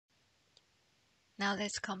Now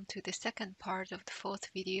let's come to the second part of the fourth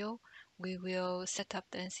video. We will set up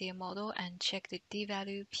the NCA model and check the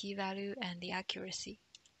d-value, p-value, and the accuracy.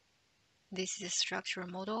 This is a structural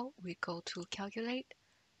model. We go to Calculate.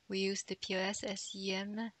 We use the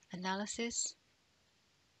PLS-SEM analysis.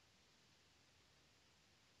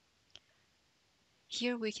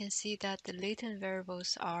 Here we can see that the latent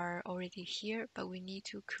variables are already here, but we need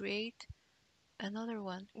to create another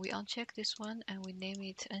one. We uncheck this one and we name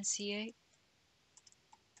it NCA.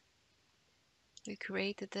 We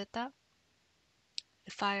create the data. The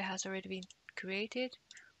file has already been created.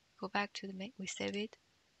 Go back to the main, we save it.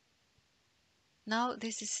 Now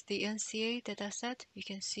this is the NCA dataset. You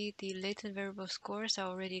can see the latent variable scores are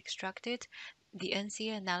already extracted. The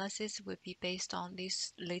NCA analysis will be based on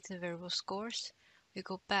these latent variable scores. We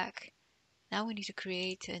go back. Now we need to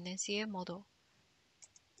create an NCA model.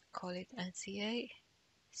 Call it NCA.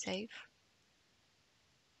 Save.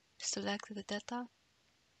 Select the data.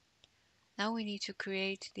 Now we need to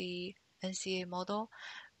create the NCA model.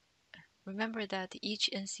 Remember that each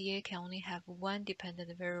NCA can only have one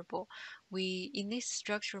dependent variable. In this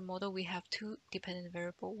structural model, we have two dependent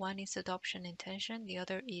variables. One is adoption intention, the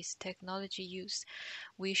other is technology use.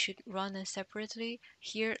 We should run them separately.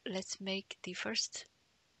 Here, let's make the first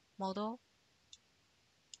model.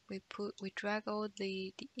 We drag all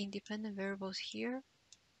the independent variables here.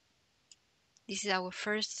 This is our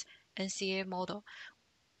first NCA model.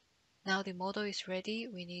 Now the model is ready.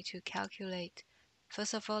 We need to calculate.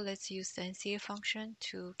 First of all, let's use the NCA function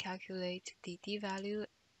to calculate the d-value.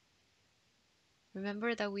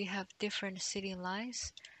 Remember that we have different ceiling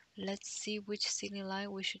lines. Let's see which ceiling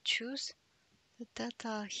line we should choose. The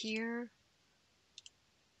data here,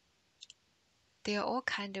 they are all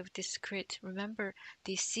kind of discrete. Remember,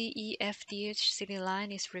 the CEFDH ceiling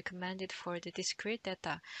line is recommended for the discrete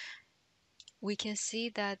data. We can see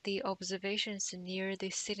that the observations near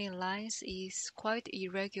the ceiling lines is quite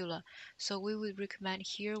irregular, so we would recommend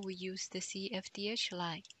here we use the CFDH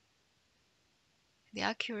line. The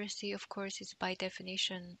accuracy, of course, is by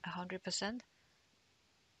definition 100%,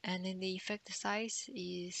 and then the effect size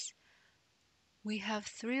is, we have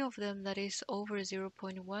three of them that is over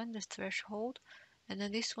 0.1, the threshold, and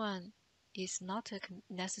then this one is not a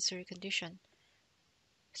necessary condition.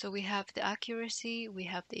 So we have the accuracy, we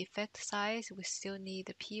have the effect size, we still need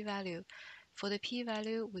the p-value. For the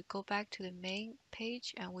p-value, we go back to the main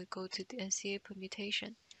page and we go to the NCA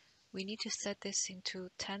permutation. We need to set this into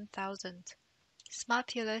 10,000.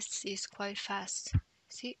 SmartPLS is quite fast.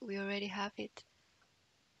 See, we already have it.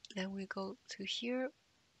 Then we go to here.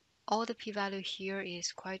 All the p-value here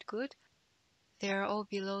is quite good. They are all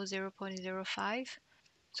below 0.05.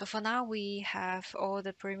 So for now, we have all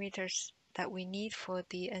the parameters that we need for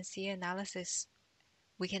the NCA analysis.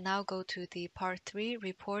 We can now go to the part 3,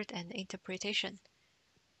 report and interpretation.